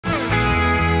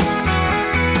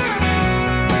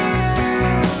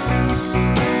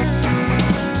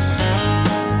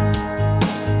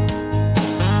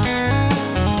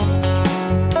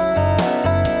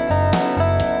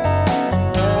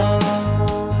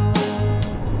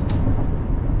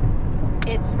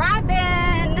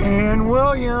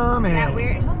William. Isn't that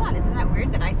weird? Hold on, isn't that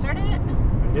weird that I started it?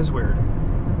 It is weird.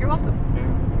 You're welcome.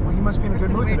 Yeah. Well, you must be in a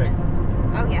good mood today.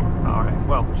 Oh, yes. All right.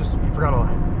 Well, you forgot a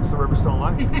line. It's the Riverstone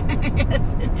line.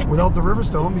 Yes, it is. Without the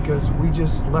Riverstone, because we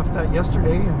just left that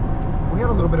yesterday, and we had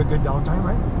a little bit of good downtime,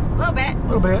 right? A little bit. A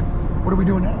little bit. What are we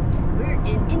doing now? We're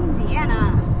in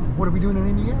Indiana. What are we doing in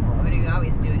Indiana? What do you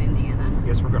always do in Indiana? I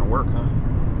guess we're going to work, huh?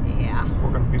 Yeah.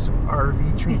 We're going to do some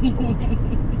RV transport.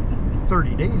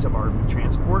 30 days of RV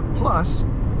transport, plus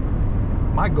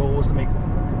my goal is to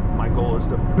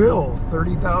bill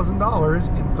 $30,000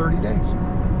 in 30 days.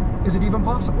 Is it even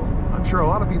possible? I'm sure a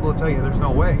lot of people will tell you there's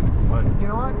no way, but you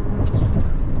know what?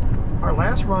 Our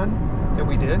last run that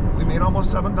we did, we made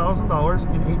almost $7,000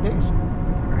 in 8 days.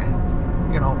 Correct.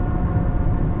 You know,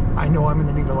 I know I'm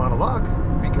going to need a lot of luck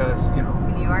because, you know.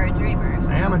 You are a dreamer. So.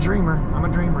 I am a dreamer. I'm a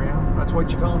dreamer, yeah. That's what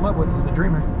you fell in love with, is the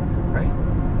dreamer, right?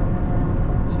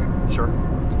 Sure.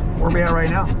 Where are we at right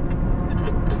now?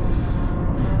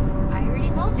 I already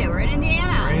told you, we're in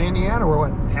Indiana. We're in Indiana. We're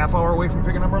what, half hour away from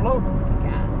picking up our load?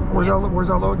 Yes. Where's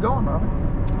our load going, Robin?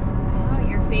 Oh,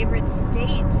 your favorite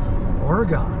state.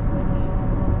 Oregon.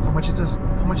 Mm-hmm. How much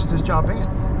is this job paying?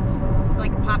 It's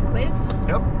like a pop quiz.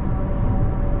 Yep.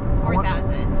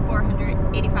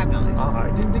 $4,485. I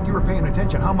didn't think you were paying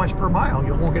attention. How much per mile?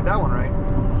 You won't get that one right.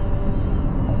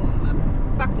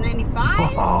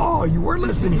 $1.95. Oh, you were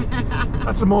listening.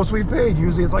 That's the most we've paid.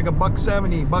 Usually it's like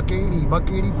 $1.70, $1.80,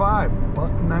 $1.85,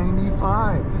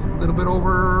 $1.95. A little bit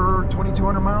over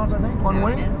 2,200 miles, I think, one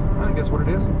way. I think that's what it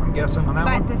is. I'm guessing on that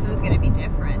one. But this one's going to be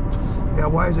different. Yeah,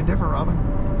 why is it different, Robin?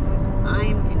 Because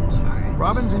I'm in charge.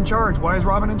 Robin's in charge. Why is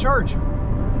Robin in charge?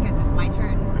 Because it's my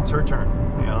turn. It's her turn.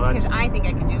 Yeah, because I think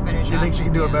I can do a better job. She thinks she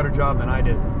can do a better job than I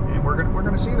did, and we're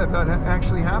gonna see that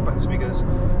actually happens, because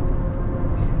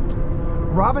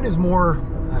Robin is more,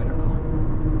 I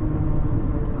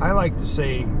don't know, I like to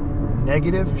say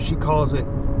negative. She calls it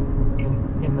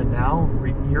in the now,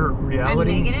 your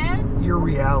reality. I'm negative? Your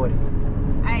reality.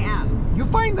 I am. You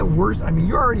find the worst, I mean,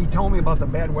 you already told me about the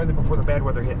bad weather before the bad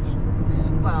weather hits.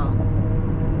 Well,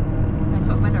 that's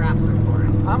what weather apps are for.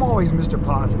 I'm always Mr.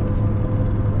 Positive.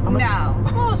 No,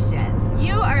 bullshit.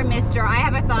 You are Mr. I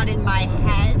have a thought in my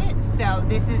head, so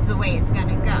this is the way it's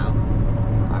gonna go.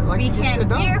 We can't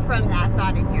veer from that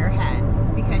thought in your head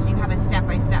because you have a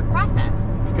step-by-step process.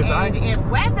 And if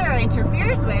weather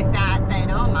interferes with that,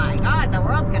 then oh my God, the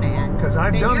world's gonna end. Because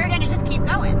you're gonna just keep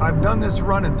going. I've done this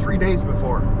run in 3 days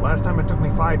before. Last time it took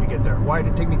me 5 to get there. Why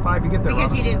did it take me 5 to get there?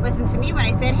 Because you didn't listen to me when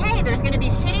I said, hey, there's gonna be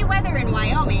shitty weather in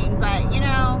Wyoming, but you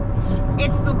know,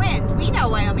 it's the wind. We know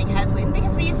Wyoming has wind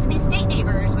because we used to be state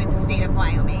neighbors with the state of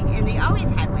Wyoming, and they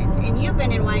always had wind. And you've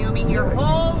been in Wyoming your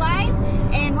whole life.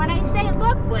 And when I say,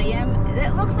 look, William,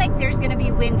 it looks like there's going to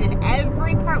be wind in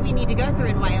every part we need to go through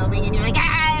in Wyoming, and you're like,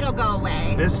 it'll go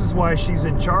away. This is why she's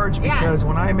in charge, because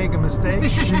when I make a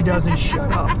mistake, she doesn't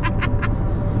shut up.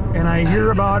 And I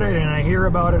hear about it, and I hear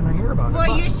about it, and I hear about it.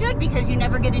 Well, you should, because you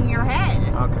never get in your head.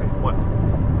 Okay, well,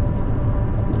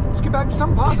 let's get back to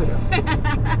something positive.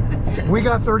 We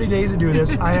got 30 days to do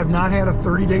this. I have not had a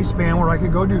 30-day span where I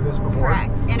could go do this before.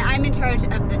 Correct. And I'm in charge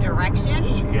of the direction.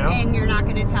 Yeah. And you're not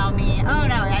going to tell me, oh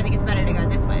no, I think it's better to go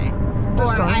this way.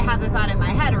 Or I have the thought in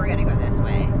my head, we're going to go this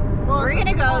way. Well, we're going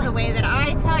to go the way that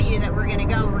I tell you that we're going to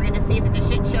go. We're going to see if it's a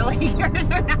shit show like yours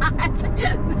or not.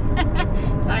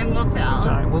 Time will tell.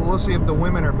 We'll see if the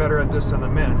women are better at this than the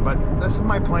men. But this is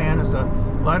my plan, is to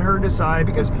let her decide,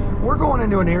 because we're going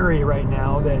into an area right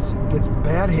now that gets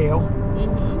bad hail,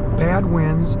 bad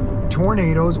winds,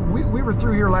 tornadoes. We were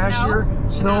through here last year.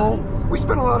 Snow. We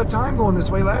spent a lot of time going this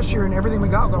way last year, and everything we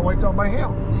got wiped out by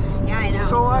hail. Yeah, I know.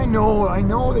 So I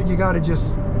know that you got to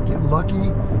just get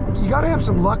lucky. You got to have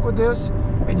some luck with this,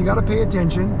 and you got to pay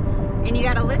attention. And you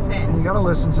got to listen. And you got to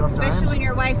listen sometimes. Especially when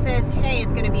your wife says, hey,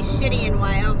 it's going to be shitty in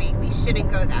Wyoming. We shouldn't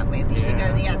go that way. We should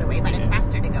go the other way, but it's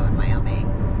faster to go in Wyoming.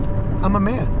 I'm a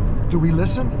man. Do we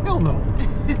listen? Hell no.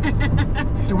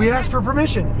 Do we ask for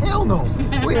permission? Hell no.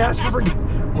 We ask for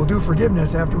we'll do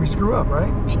forgiveness after we screw up, right?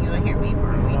 And you'll hear me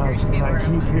for a week or two. I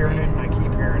keep hearing it, and I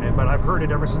keep hearing it, but I've heard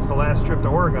it ever since the last trip to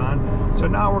Oregon. So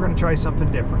now we're going to try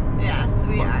something different. Yes,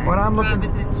 we are. But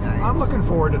Robin's in charge. I'm looking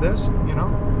forward to this. You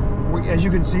know, as you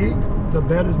can see, the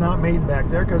bed is not made back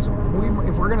there, because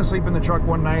if we're going to sleep in the truck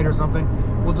one night or something,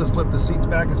 we'll just flip the seats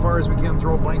back as far as we can,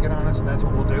 throw a blanket on us, and that's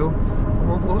what we'll do.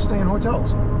 We'll stay in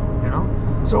hotels. You know,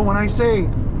 so when I say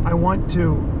I want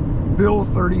to bill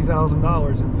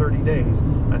 $30,000 in 30 days,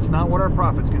 that's not what our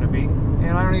profit's going to be,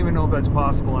 and I don't even know if that's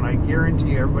possible. And I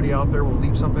guarantee everybody out there will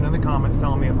leave something in the comments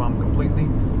telling me if I'm completely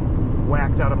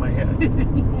whacked out of my head.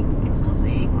 Guess we'll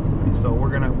see. So we're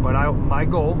gonna, but my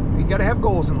goal, you got to have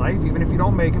goals in life. Even if you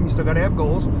don't make them, you still got to have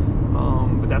goals.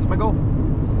 But that's my goal.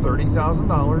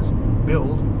 $30,000,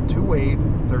 build 2 wave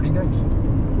in 30 days.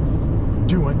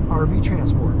 Doing RV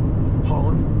transport,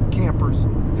 hauling campers,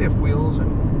 fifth wheels,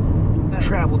 and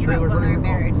travel trailers. Will our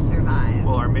marriage survive?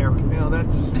 Well, our marriage,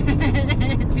 that's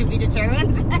to be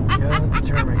determined. Yeah,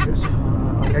 determined. Because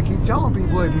like I keep telling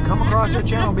people, if you come across our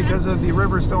channel because of the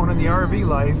Riverstone and the RV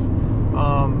life,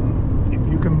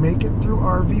 if you can make it through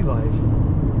RV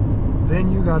life,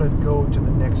 then you got to go to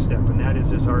the next step, and that is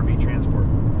this RV transport.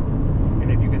 And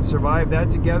if you can survive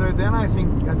that together, then I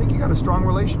think you got a strong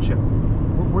relationship.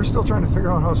 We're still trying to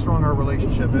figure out how strong our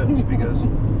relationship is, because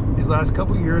these last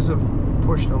couple years have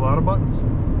pushed a lot of buttons.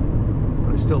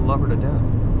 But I still love her to death.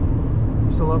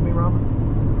 You still love me, Robin?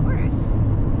 Of course.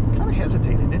 Kind of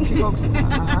hesitated, didn't she, folks?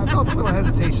 I felt a little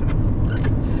hesitation.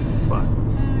 But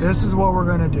this is what we're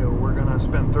going to do. We're going to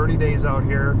spend 30 days out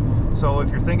here. So if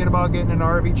you're thinking about getting an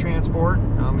RV transport,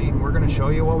 I mean, we're going to show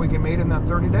you what we can make in that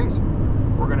 30 days.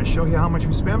 We're going to show you how much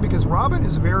we spend, because Robin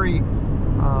is very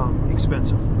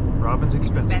expensive. Robin's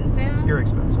expensive. Expensive? You're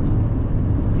expensive.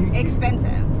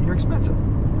 Expensive. You're expensive.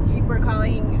 We're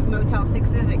calling Motel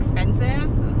 6s expensive?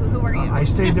 Who are you? I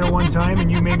stayed there one time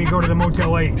and you made me go to the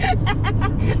Motel 8.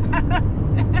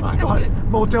 I thought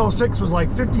Motel 6 was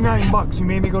like 59 bucks. You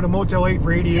made me go to Motel 8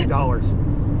 for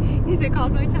 $88. Is it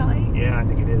called Motel 8? Yeah, I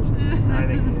think it is. I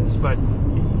think it is. But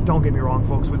don't get me wrong,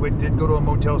 folks. We did go to a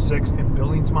Motel 6 in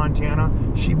Billings, Montana.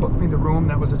 She booked me the room.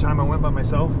 That was the time I went by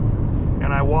myself.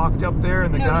 And I walked up there,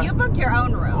 and the guy... No, you booked your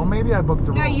own room. Oh, maybe I booked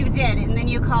the room. No, you did, and then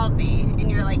you called me,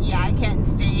 and you're like, "Yeah, I can't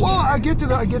stay." Well, here. I get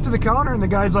to the counter, and the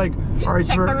guy's like, "All right,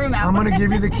 Check sir, the room out." I'm going to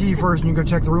give you the key first, and you go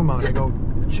check the room out." I go,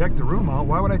 "Check the room out?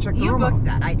 Why would I check the You room out?" You booked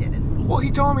that. I didn't. Well,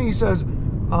 he told me, he says,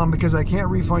 because I can't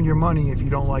refund your money if you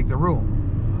don't like the room.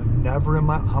 Never in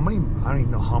my... I don't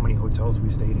even know how many hotels we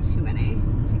stayed in. Too many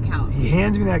to count. He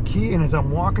hands me that key, and as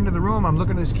I'm walking to the room, I'm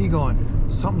looking at this key going,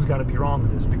 something's got to be wrong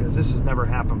with this, because this has never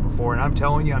happened before. And I'm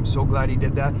telling you, I'm so glad he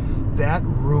did that. That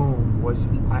room was...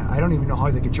 I don't even know how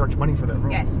they could charge money for that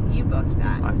room. Yes, you booked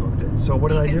that. I booked it. So what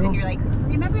did I do? Because you're like,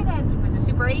 remember that, was it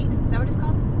Super 8? Is that what it's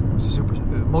called? It was a Super...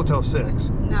 Motel 6.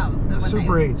 No, the one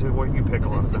Super 8 is what you pick a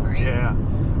lot of Super 8? Yeah.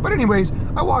 But anyways,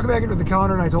 I walked back into the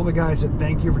counter, and I told the guy, I said,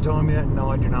 "Thank you for telling me that. No,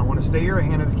 I do not want to stay here." I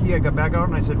handed the key. I got back out,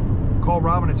 and I said, called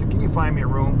Robin. I said, "Can you find me a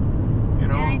room?" You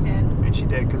know? Yeah, I did. And she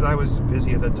did, because I was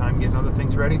busy at that time getting other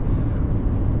things ready.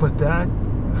 But that,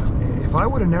 if I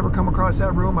would have never come across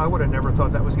that room, I would have never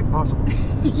thought that was possible.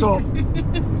 So,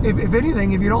 if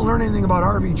anything, if you don't learn anything about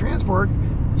RV transport,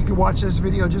 you can watch this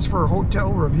video just for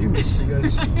hotel reviews,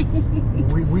 because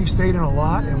we've stayed in a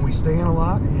lot, and we stay in a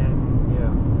lot, and yeah,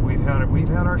 we've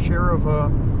had our share of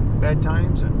bad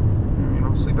times, and you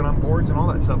know, sleeping on boards and all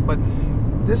that stuff. But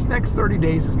this next 30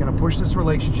 days is going to push this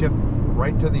relationship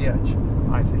right to the edge,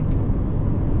 I think.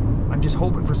 I'm just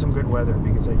hoping for some good weather,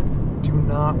 because I do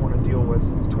not want to deal with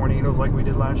tornadoes like we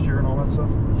did last year and all that stuff.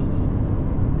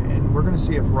 And we're going to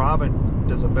see if Robin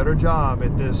does a better job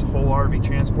at this whole RV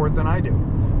transport than I do.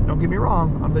 Don't get me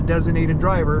wrong, I'm the designated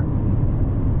driver.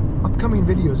 Upcoming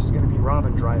videos is going to be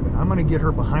Robin driving. I'm going to get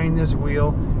her behind this wheel,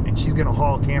 and she's going to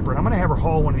haul a camper. And I'm going to have her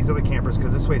haul one of these other campers,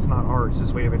 because this way it's not ours.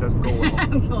 This way, if it doesn't go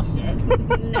well. Bullshit.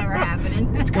 Never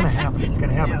happening. It's going to happen. It's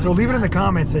going to happen. No, so leave it in the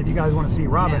comments that you guys want to see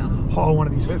Robin haul one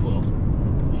of these fifth wheels.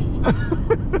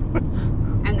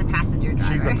 I'm the passenger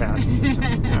driver. She's the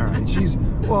passenger. All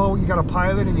right. Well, you got a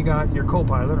pilot, and you got your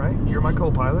co-pilot, right? You're my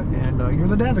co-pilot, and you're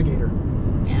the navigator.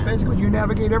 Yeah. Basically, you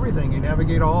navigate everything. You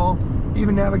navigate all...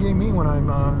 Even navigate me when I'm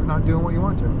not doing what you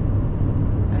want to.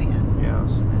 Oh, yes.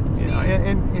 Yes. That's Yeah.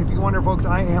 And if you wonder, folks,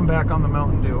 I am back on the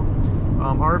Mountain Dew.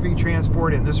 RV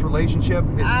transport and this relationship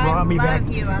has brought me back.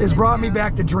 It's brought me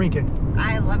back to drinking.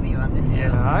 I love you on the Dew.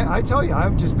 Yeah, I tell you,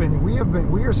 I've just been.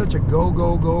 We are such a go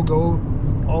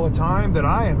all the time that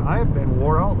I have been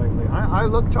wore out lately. I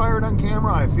look tired on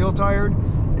camera. I feel tired,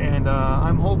 and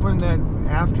I'm hoping that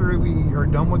after we are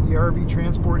done with the RV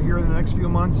transport here in the next few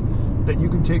months, that you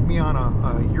can take me on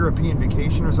a European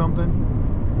vacation or something.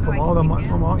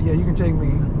 Yeah, you can take me.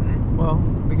 Okay. Well,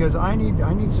 because I need to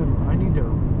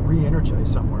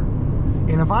re-energize somewhere.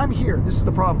 And if I'm here, this is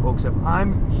the problem, folks. If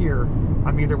I'm here,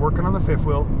 I'm either working on the fifth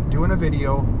wheel, doing a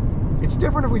video. It's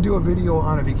different if we do a video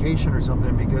on a vacation or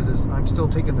something, because I'm still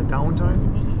taking the downtime.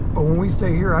 Mm-hmm. But when we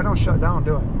stay here, I don't shut down,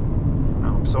 do I?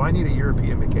 No. So I need a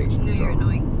European vacation. No, you're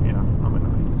annoying. Yeah, I'm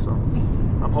annoying. So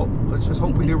let's just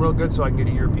hope we do real good so I can get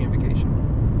a European vacation.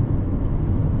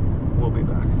 We'll be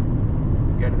back.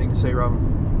 You got anything to say, Robin?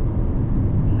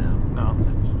 No.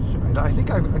 I think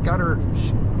I got her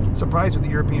surprised with the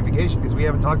European vacation, because we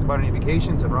haven't talked about any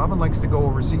vacations, and Robin likes to go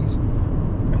overseas,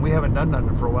 and we haven't done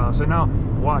nothing for a while. So now,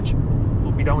 watch.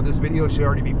 we'll be done with this video, she'll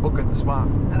already be booking the spot.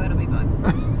 Oh, it'll be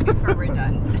booked before we're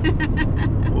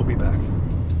done. We'll be back.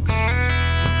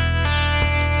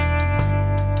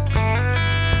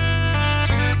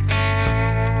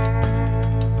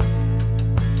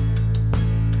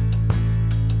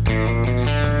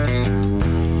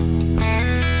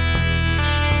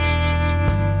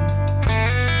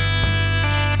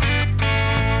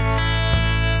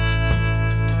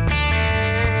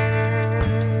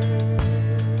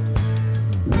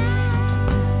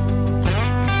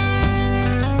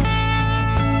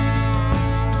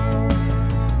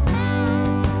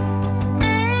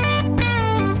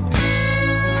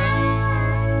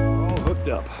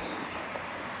 Up.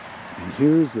 And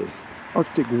here's the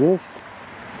Arctic Wolf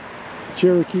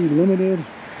Cherokee Limited.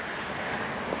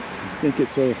 I think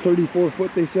it's a 34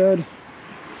 foot, they said.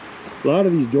 A lot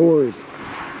of these doors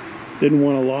didn't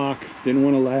want to lock, didn't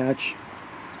want to latch.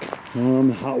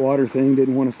 The hot water thing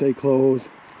didn't want to stay closed.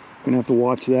 I'm gonna have to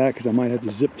watch that because I might have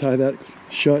to zip tie that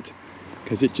shut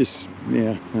because it just,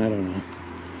 yeah, I don't know.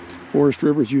 Forest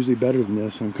River is usually better than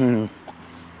this. I'm kind of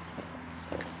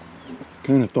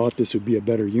thought this would be a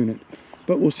better unit,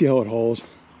 but we'll see how it hauls.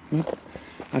 Well,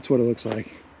 that's what it looks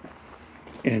like.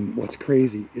 And what's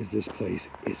crazy is this place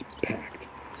is packed.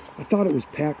 I thought it was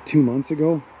packed 2 months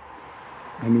ago.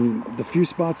 I mean, the few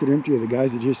spots that are empty are the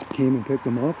guys that just came and picked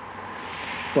them up.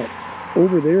 But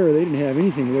over there, they didn't have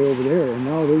anything way over there, and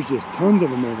now there's just tons of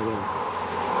them over there.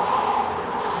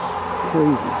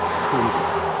 Crazy, crazy.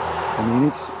 I mean,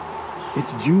 it's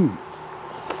June.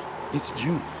 It's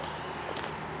June.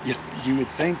 You would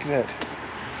think that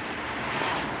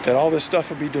all this stuff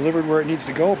would be delivered where it needs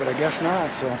to go, but I guess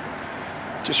not. So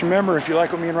just remember, if you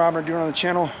like what me and Robin are doing on the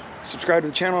channel, subscribe to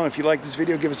the channel. And if you like this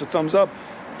video, give us a thumbs up,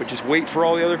 but just wait for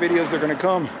all the other videos that are going to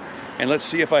come, and let's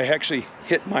see if I actually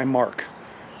hit my mark.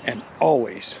 And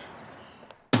always